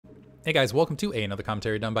Hey guys, welcome to another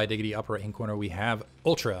commentary done by Diggity. Upper right hand corner, we have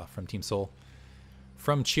Ultra from Team Soul.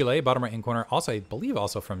 From Chile, bottom right hand corner, also I believe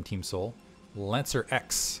also from Team Soul,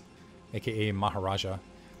 LancerX, aka Maharaja.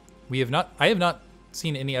 I have not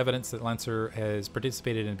seen any evidence that Lancer has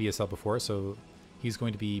participated in BSL before, so he's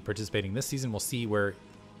going to be participating this season. We'll see where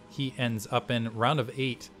he ends up in. Round of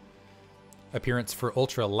 8 appearance for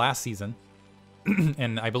Ultra last season.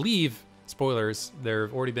 And I believe, spoilers, there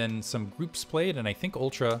have already been some groups played, and I think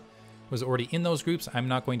Ultra was already in those groups. I'm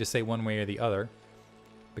not going to say one way or the other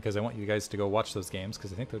because I want you guys to go watch those games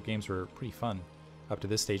because I think those games were pretty fun up to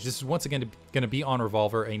this stage. This is once again going to be on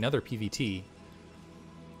Revolver, another PVT.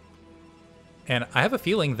 And I have a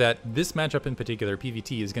feeling that this matchup in particular,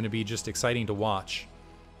 PVT, is going to be just exciting to watch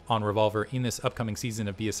on Revolver in this upcoming season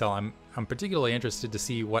of BSL. I'm particularly interested to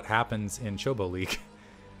see what happens in Chobo League.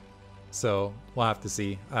 So we'll have to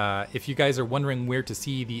see. If you guys are wondering where to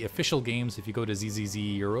see the official games, if you go to ZZZ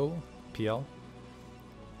Euro PL,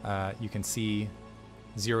 you can see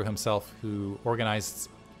Zero himself, who organized.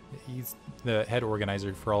 He's the head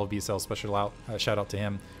organizer for all of BSL. Special shout out to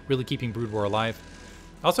him, really keeping Brood War alive.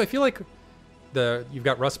 Also, I feel like you've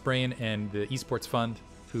got Rust Brain and the Esports Fund,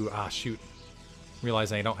 who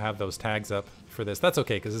realizing I don't have those tags up for this. That's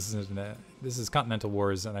okay because this is Continental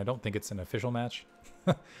Wars, and I don't think it's an official match.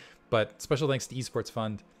 But special thanks to Esports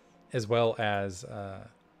Fund, as well as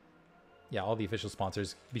all the official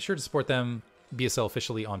sponsors. Be sure to support them, BSL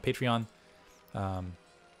officially, on Patreon,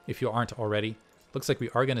 if you aren't already. Looks like we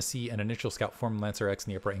are going to see an initial scout form LancerX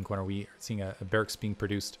in the upper right-hand corner. We are seeing a barracks being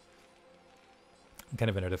produced, kind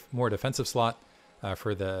of in a more defensive slot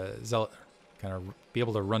for the Zealot, kind of be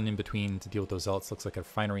able to run in between to deal with those Zealots. Looks like a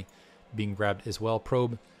refinery being grabbed as well.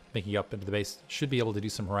 Probe making up into the base. Should be able to do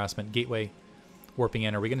some harassment. Gateway warping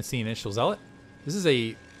in. Are we going to see an initial Zealot? This is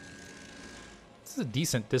a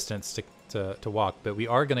decent distance to walk, but we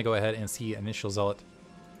are going to go ahead and see initial Zealot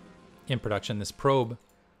in production. This probe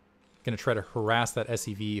going to try to harass that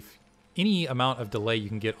SCV. If any amount of delay you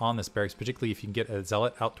can get on this barracks, particularly if you can get a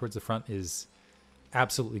Zealot out towards the front, is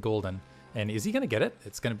absolutely golden. And is he going to get it?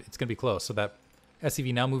 It's going to be close. So that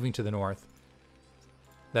SCV now moving to the north.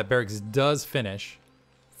 That barracks does finish.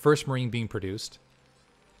 First Marine being produced.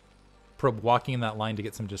 Probe walking in that line to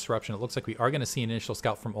get some disruption. It looks like we are going to see an initial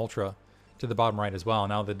scout from Ultra to the bottom right as well.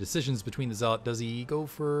 Now the decisions between the Zealot. Does he go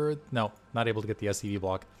for... No, not able to get the SCV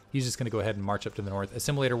block. He's just going to go ahead and march up to the north.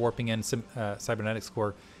 Assimilator warping in, Cybernetics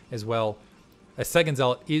Core as well. A second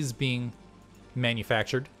Zealot is being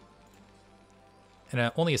manufactured.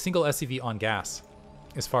 And only a single SCV on gas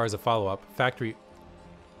as far as a follow-up. Factory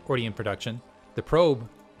already in production. The probe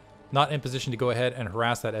not in position to go ahead and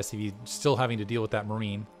harass that SCV, still having to deal with that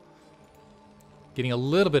Marine. Getting a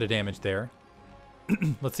little bit of damage there.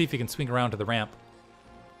 Let's see if he can swing around to the ramp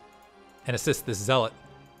and assist this Zealot.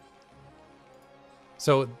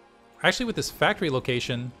 So actually with this factory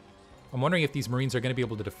location, I'm wondering if these Marines are going to be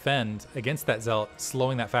able to defend against that Zealot,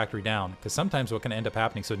 slowing that factory down. Because sometimes what can end up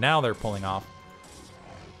happening, so now they're pulling off.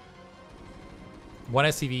 One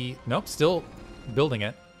SCV, nope, still building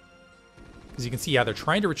it. As you can see, they're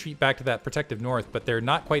trying to retreat back to that protective north, but they're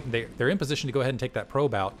not quite, they're in position to go ahead and take that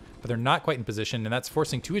probe out, but they're not quite in position, and that's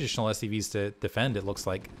forcing 2 additional SCVs to defend, it looks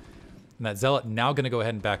like. And that Zealot now going to go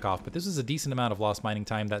ahead and back off, but this is a decent amount of lost mining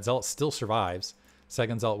time. That Zealot still survives.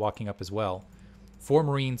 Second Zealot walking up as well. 4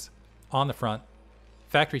 Marines on the front.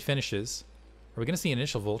 Factory finishes. Are we going to see an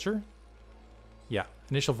initial Vulture? Yeah,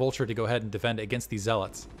 initial Vulture to go ahead and defend against these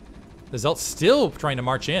Zealots. The Zealot's still trying to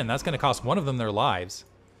march in. That's going to cost one of them their lives.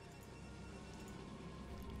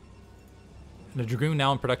 And the Dragoon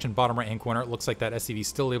now in production, bottom right-hand corner. It looks like that SCV is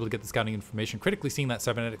still able to get the scouting information. Critically seeing that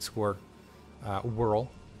Cybernetics Core whirl.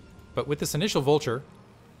 But with this initial Vulture,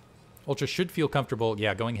 Ultra should feel comfortable,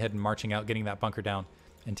 going ahead and marching out, getting that bunker down,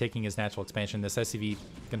 and taking his natural expansion. This SCV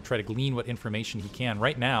going to try to glean what information he can.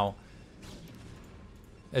 Right now,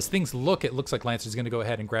 as things look, it looks like Lancer's going to go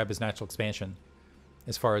ahead and grab his natural expansion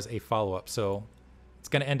as far as a follow-up. So it's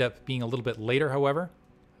going to end up being a little bit later, however.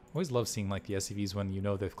 I always love seeing like the SCVs when you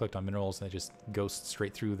know they've clicked on minerals and they just ghost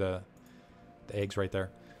straight through the eggs right there.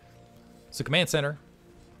 So command center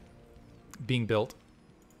being built.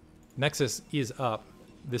 Nexus is up.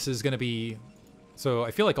 This is going to be... So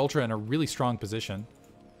I feel like Ultra in a really strong position.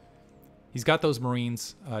 He's got those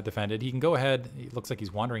Marines defended. He can go ahead. It looks like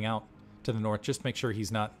he's wandering out to the north. Just make sure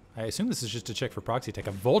he's not... I assume this is just to check for proxy tech.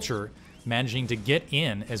 A Vulture managing to get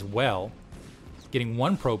in as well. Getting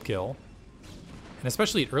 1 probe kill. And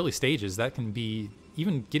especially at early stages, that can be...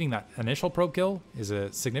 Even getting that initial probe kill is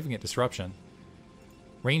a significant disruption.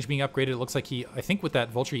 Range being upgraded. It looks like he... I think with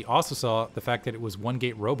that Vulture, he also saw the fact that it was 1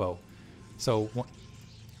 gate robo. So...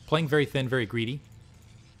 Playing very thin, very greedy.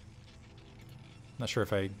 Not sure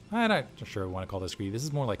if I'm not sure I want to call this greedy. This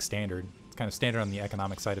is more like standard. It's kind of standard on the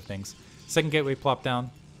economic side of things. Second gateway plop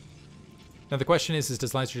down. Now the question is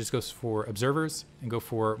does Lancer just go for observers and go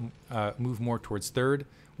for move more towards third,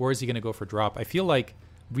 or is he going to go for drop? I feel like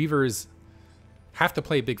Reavers have to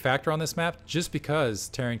play a big factor on this map just because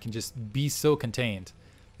Terran can just be so contained.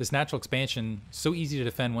 This natural expansion, so easy to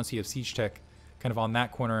defend once you have siege tech kind of on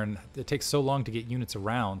that corner, and it takes so long to get units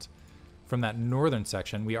around from that northern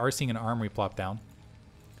section. We are seeing an armory plop down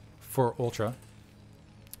for Ultra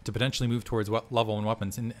to potentially move towards level 1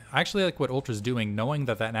 weapons. And I actually like what Ultra's doing, knowing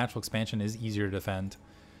that that natural expansion is easier to defend,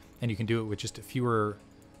 and you can do it with just a fewer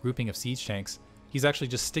grouping of siege tanks. He's actually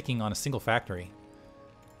just sticking on a single factory.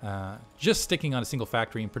 Just sticking on a single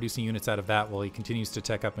factory and producing units out of that while he continues to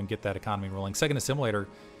tech up and get that economy rolling. Second assimilator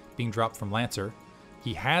being dropped from Lancer.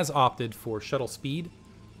 He has opted for shuttle speed.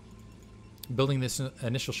 Building this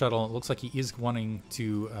initial shuttle, it looks like he is wanting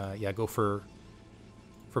to go for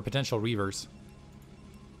potential Reavers.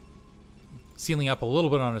 Sealing up a little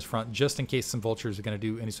bit on his front just in case some vultures are going to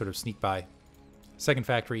do any sort of sneak by. Second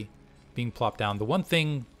factory being plopped down. The one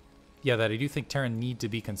thing that I do think Terran need to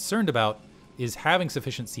be concerned about is having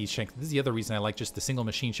sufficient siege tanks. This is the other reason I like just the single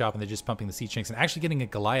machine shop and they're just pumping the siege tanks and actually getting a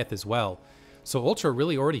Goliath as well. So Ultra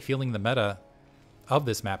really already feeling the meta of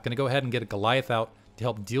this map. Going to go ahead and get a Goliath out to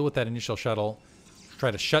help deal with that initial shuttle,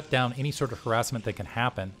 try to shut down any sort of harassment that can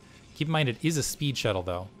happen. Keep in mind it is a speed shuttle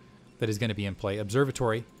though that is going to be in play.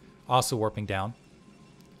 Observatory also warping down.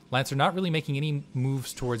 Lancer not really making any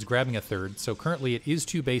moves towards grabbing a third, so currently it is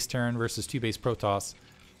 2 base Terran versus 2 base Protoss,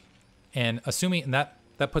 and assuming that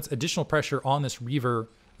puts additional pressure on this Reaver,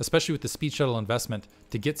 especially with the speed shuttle investment,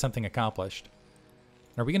 to get something accomplished.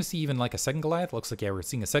 Are we going to see even like a second Goliath? Looks like we're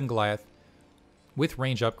seeing a second Goliath with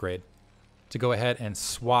range upgrade to go ahead and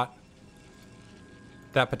swat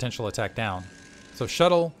that potential attack down. So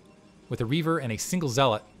shuttle with a Reaver and a single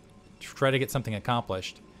Zealot to try to get something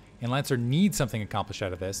accomplished. And Lancer needs something accomplished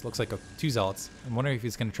out of this. Looks like 2 Zealots. I'm wondering if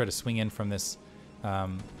he's going to try to swing in from this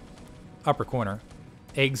upper corner.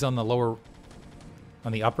 Eggs on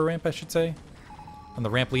the upper ramp, I should say. On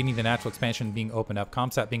the ramp leading the natural expansion being opened up.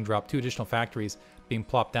 Comsat being dropped. 2 additional factories being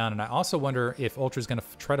plopped down. And I also wonder if Ultra's going to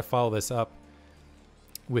try to follow this up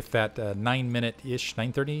with that 9-minute-ish,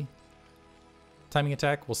 9:30 timing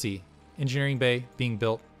attack. We'll see. Engineering bay being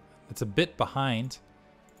built. It's a bit behind.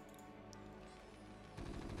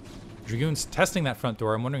 Dragoons testing that front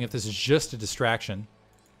door. I'm wondering if this is just a distraction.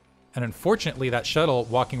 And unfortunately, that shuttle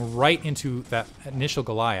walking right into that initial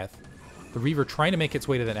Goliath. The Reaver trying to make its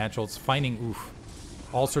way to the natural. It's finding,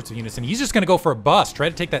 all sorts of units. And he's just going to go for a bust. Try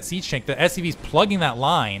to take that siege tank. The SCV's plugging that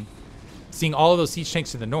line. Seeing all of those siege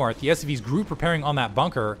tanks to the north. The SCV's group preparing on that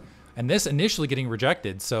bunker. And this initially getting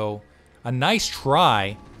rejected. So a nice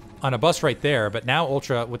try on a bust right there, but now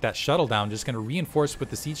Ultra with that shuttle down just going to reinforce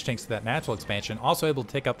with the siege tanks to that natural expansion, also able to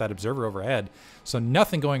take out that observer overhead. So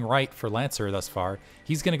nothing going right for Lancer thus far.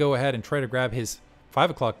 He's going to go ahead and try to grab his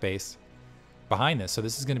 5 o'clock base behind this. So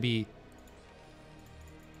this is going to be,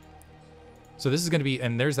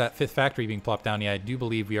 and there's that 5th factory being plopped down. Yeah, I do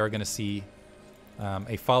believe we are going to see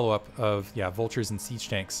a follow-up of, vultures and siege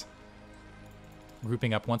tanks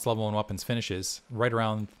grouping up once level 1 weapons finishes, right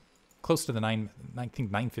around close to the I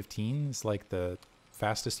think 9:15 is like the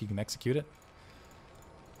fastest you can execute it.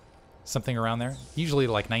 Something around there. Usually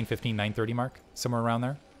like 9:15, 9:30 mark, somewhere around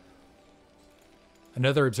there.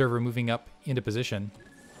 Another observer moving up into position.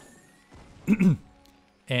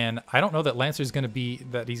 And I don't know that Lancer's going to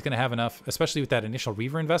he's going to have enough, especially with that initial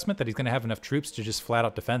Reaver investment, that he's going to have enough troops to just flat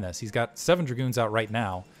out defend this. He's got 7 Dragoons out right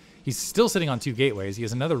now. He's still sitting on 2 gateways. He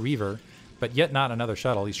has another Reaver, but yet not another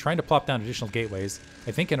shuttle. He's trying to plop down additional gateways,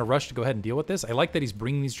 I think in a rush to go ahead and deal with this. I like that he's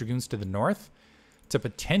bringing these Dragoons to the north to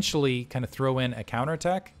potentially kind of throw in a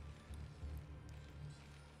counterattack.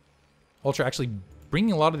 Ultra actually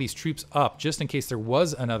bringing a lot of these troops up just in case there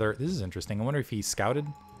was another. This is interesting. I wonder if he scouted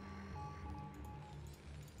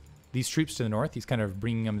these troops to the north. He's kind of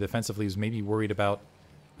bringing them defensively. He's maybe worried about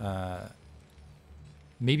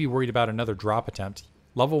another drop attempt.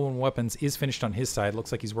 Level 1 weapons is finished on his side.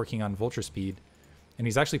 Looks like he's working on vulture speed. And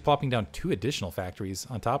he's actually plopping down 2 additional factories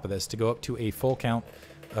on top of this to go up to a full count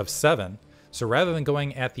of 7. So rather than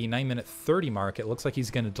going at the 9:30 mark, it looks like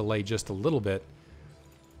he's going to delay just a little bit.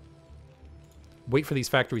 Wait for these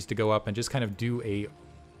factories to go up and just kind of do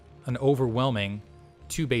an overwhelming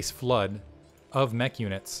 2-base flood of mech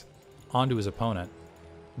units onto his opponent.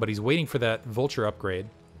 But he's waiting for that vulture upgrade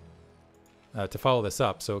to follow this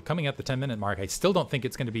up. So coming at the 10-minute mark, I still don't think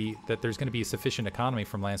it's going to be that there's going to be sufficient economy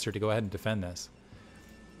from Lancer to go ahead and defend this.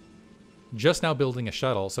 Just now building a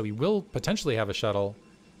shuttle, so he will potentially have a shuttle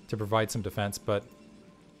to provide some defense, but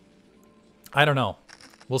I don't know.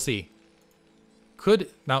 We'll see.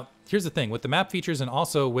 Now, here's the thing. With the map features and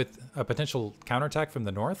also with a potential counterattack from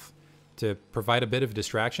the north to provide a bit of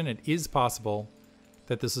distraction, it is possible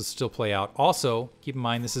that this will still play out. Also, keep in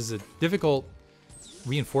mind, this is a difficult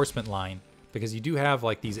reinforcement line because you do have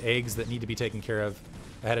like these eggs that need to be taken care of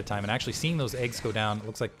ahead of time. And actually seeing those eggs go down, it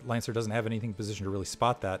looks like Lancer doesn't have anything in position to really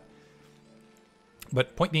spot that.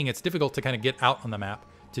 But point being, it's difficult to kind of get out on the map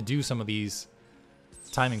to do some of these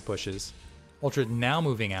timing pushes. Ultra now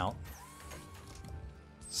moving out.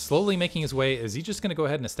 Slowly making his way. Is he just going to go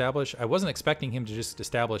ahead and establish? I wasn't expecting him to just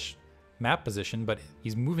establish map position, but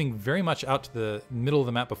he's moving very much out to the middle of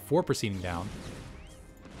the map before proceeding down.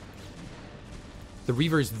 The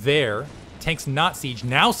Reaver's there. Tanks not siege.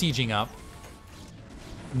 Now sieging up.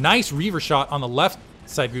 Nice Reaver shot on the left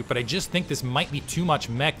side group, but I just think this might be too much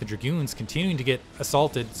mech. The Dragoons continuing to get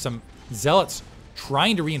assaulted. Some Zealots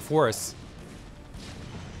trying to reinforce.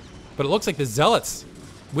 But it looks like the Zealots,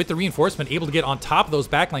 with the reinforcement, able to get on top of those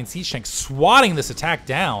backline siege tanks, swatting this attack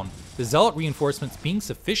down. The Zealot reinforcements being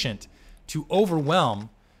sufficient to overwhelm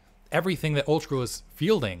everything that Ultra was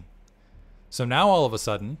fielding. So now all of a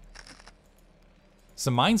sudden,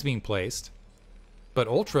 some mines being placed, but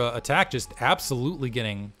Ultra attack just absolutely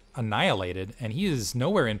getting annihilated, and he is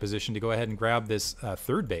nowhere in position to go ahead and grab this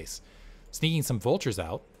third base. Sneaking some vultures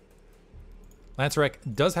out. LancerX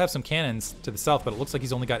does have some cannons to the south, but it looks like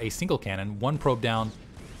he's only got a single cannon. One probe down.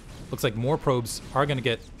 Looks like more probes are going to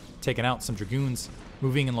get taken out. Some Dragoons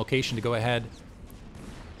moving in location to go ahead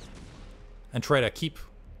and try to keep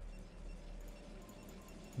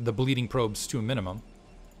the bleeding probes to a minimum.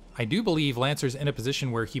 I do believe Lancer's in a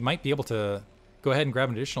position where he might be able to go ahead and grab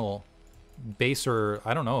an additional base, or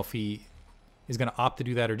I don't know if he is going to opt to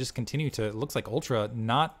do that or just continue to. It looks like Ultra,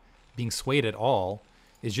 not being swayed at all,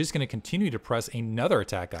 is just going to continue to press another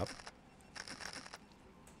attack up.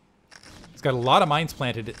 He's got a lot of mines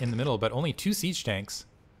planted in the middle, but only 3 siege tanks,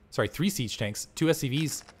 2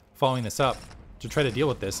 SCVs following this up to try to deal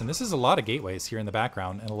with this. And this is a lot of gateways here in the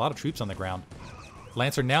background and a lot of troops on the ground.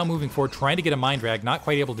 Lancer now moving forward, trying to get a mine drag, not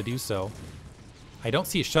quite able to do so. I don't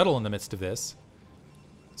see a shuttle in the midst of this.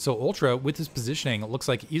 So Ultra, with his positioning, it looks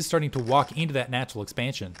like he's starting to walk into that natural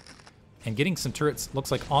expansion. And getting some turrets,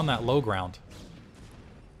 looks like, on that low ground.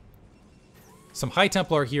 Some High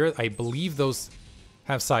Templar here. I believe those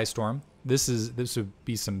have Psystorm. This would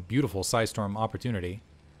be some beautiful Psystorm opportunity.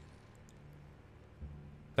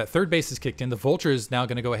 That third base is kicked in. The Vulture is now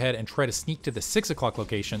going to go ahead and try to sneak to the 6 o'clock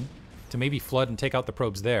location to maybe flood and take out the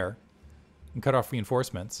probes there and cut off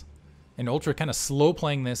reinforcements. And Ultra kind of slow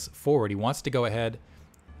playing this forward. He wants to go ahead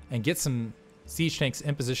and get some siege tanks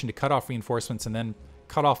in position to cut off reinforcements and then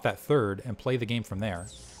cut off that third and play the game from there.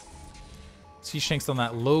 Siege tanks on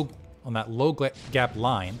that low gap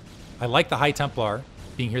line. I like the High Templar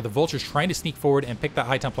being here. The Vulture's trying to sneak forward and pick that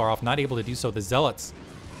High Templar off, not able to do so. The Zealots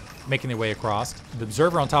making their way across. The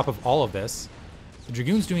Observer on top of all of this. The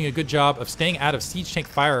Dragoons doing a good job of staying out of siege tank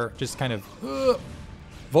fire, just kind of...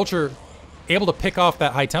 Vulture able to pick off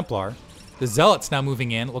that High Templar. The Zealots now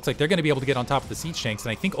moving in. It looks like they're going to be able to get on top of the siege tanks,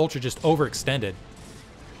 and I think Ultra just overextended.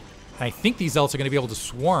 And I think these Zealots are going to be able to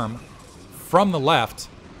swarm from the left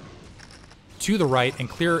to the right and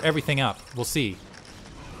clear everything up. We'll see.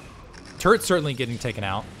 Turrets certainly getting taken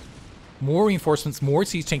out. More reinforcements, more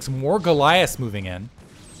siege tanks, more Goliaths moving in.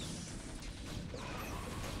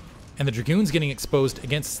 And the Dragoons getting exposed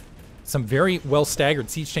against some very well staggered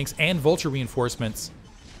siege tanks and Vulture reinforcements.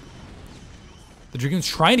 The Dragoons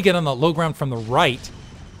trying to get on the low ground from the right,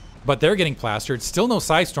 but they're getting plastered. Still no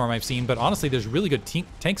Psystorm I've seen, but honestly, there's really good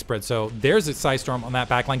tank spread. So there's a Psystorm on that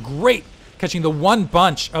backline. Great! Catching the one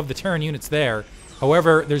bunch of the Terran units there.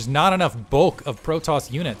 However, there's not enough bulk of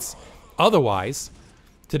Protoss units otherwise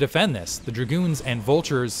to defend this. The Dragoons and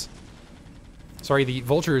Vultures... Sorry, the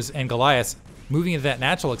Vultures and Goliaths moving into that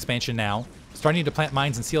natural expansion now. Starting to plant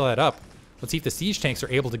mines and seal that up. Let's see if the siege tanks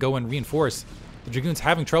are able to go and reinforce. The Dragoons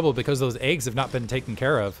having trouble because those eggs have not been taken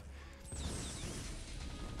care of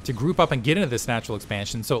to group up and get into this natural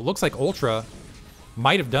expansion. So it looks like Ultra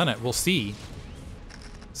might have done it. We'll see.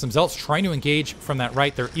 Some Zealots trying to engage from that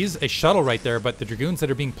right. There is a shuttle right there, but the Dragoons that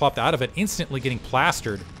are being plopped out of it instantly getting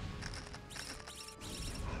plastered.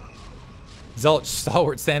 Zealot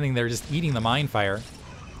stalwart standing there just eating the mine fire.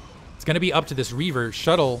 It's going to be up to this Reaver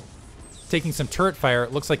shuttle taking some turret fire.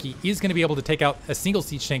 It looks like he is going to be able to take out a single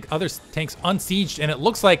siege tank, other tanks unsieged, and it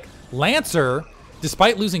looks like Lancer,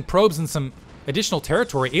 despite losing probes and some additional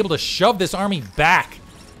territory, able to shove this army back.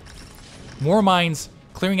 More mines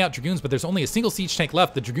clearing out Dragoons, but there's only a single siege tank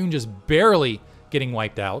left. The Dragoon just barely getting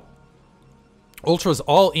wiped out. Ultra's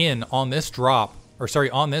all in on this drop, or sorry,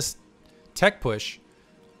 on this tech push.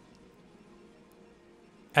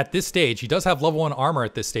 at this stage. He does have level 1 armor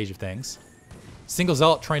at this stage of things. Single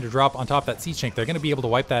Zealot trying to drop on top of that Siege Tank. They're going to be able to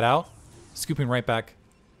wipe that out. Scooping right back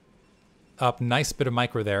up. Nice bit of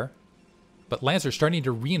micro there. But Lancer starting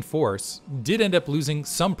to reinforce. Did end up losing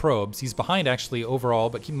some probes. He's behind actually overall,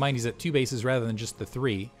 but keep in mind he's at 2 bases rather than just the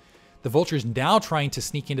 3. The Vulture's now trying to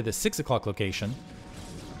sneak into the 6 o'clock location.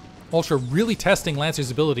 Ultra really testing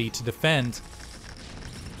Lancer's ability to defend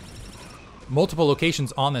multiple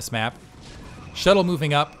locations on this map. Shuttle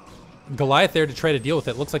moving up. Goliath there to try to deal with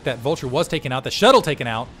it. Looks like that Vulture was taken out. The Shuttle taken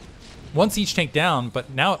out. 1 Siege Tank down, but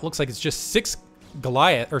now it looks like it's just 6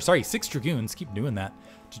 Dragoons, keep doing that,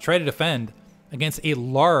 to try to defend against a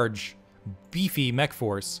large, beefy mech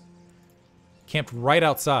force camped right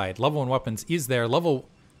outside. Level 1 weapons is there. Level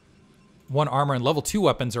 1 armor and level 2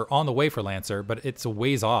 weapons are on the way for Lancer, but it's a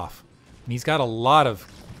ways off. And he's got a lot of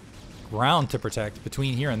ground to protect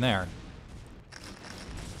between here and there.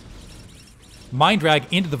 Mind Drag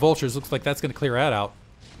into the Vultures. Looks like that's going to clear that out.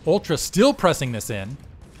 Ultra still pressing this in.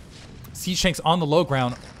 Siege Tanks on the low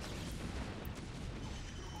ground.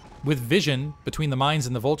 With vision between the mines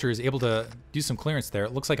and the Vultures, able to do some clearance there.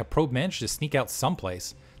 It looks like a probe managed to sneak out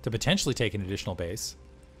someplace to potentially take an additional base.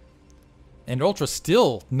 And Ultra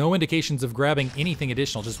still no indications of grabbing anything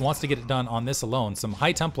additional. Just wants to get it done on this alone. Some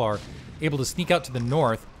High Templar able to sneak out to the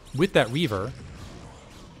north with that Reaver.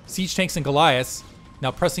 Siege Tanks and Goliaths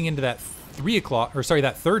now pressing into that 3 o'clock, or sorry,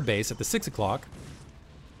 that 3rd base at the 6 o'clock.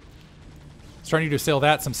 Starting to assail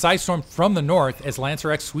that. Some Psystorm from the north as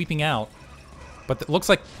LancerX sweeping out. But it looks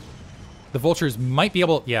like the Vultures might be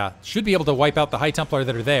able, should be able to wipe out the High Templar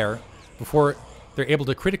that are there before they're able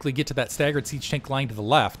to critically get to that staggered Siege Tank line to the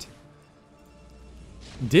left.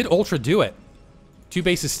 Did Ultra do it? 2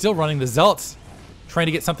 bases still running. The Zealots trying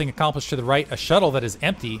to get something accomplished to the right. A shuttle that is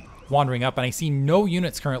empty wandering up, and I see no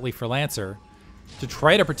units currently for Lancer to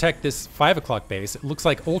try to protect this 5 o'clock base. It looks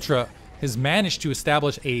like Ultra has managed to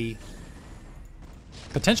establish a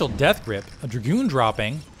potential death grip. A Dragoon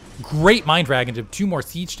dropping. Great Mind Drag into 2 more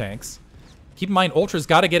Siege Tanks. Keep in mind, Ultra's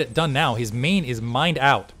got to get it done now. His main is mined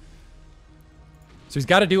out. So he's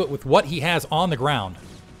got to do it with what he has on the ground.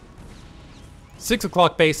 6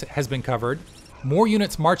 o'clock base has been covered. More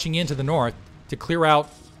units marching into the north to clear out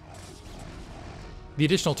the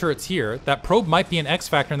additional turrets here. That probe might be an X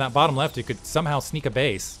factor in that bottom left. It could somehow sneak a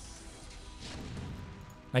base.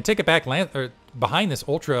 I take it back. Behind this,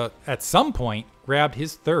 Ultra at some point grabbed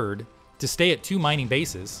his 3rd to stay at 2 mining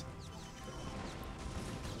bases.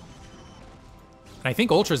 And I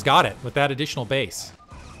think Ultra's got it with that additional base.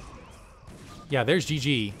 Yeah, there's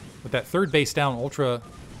GG. With that 3rd base down, Ultra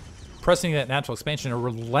pressing that natural expansion. A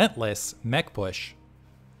relentless mech push.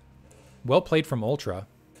 Well played from Ultra.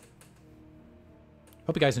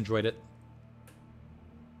 Hope you guys enjoyed it.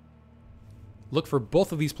 Look for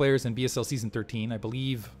both of these players in BSL Season 13. I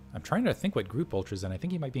believe, I'm trying to think what group Ultra's in. I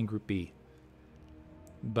think he might be in Group B.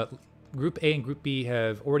 But Group A and Group B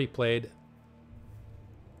have already played.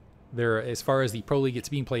 They're, as far as the Pro League, it's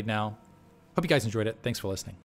being played now. Hope you guys enjoyed it. Thanks for listening.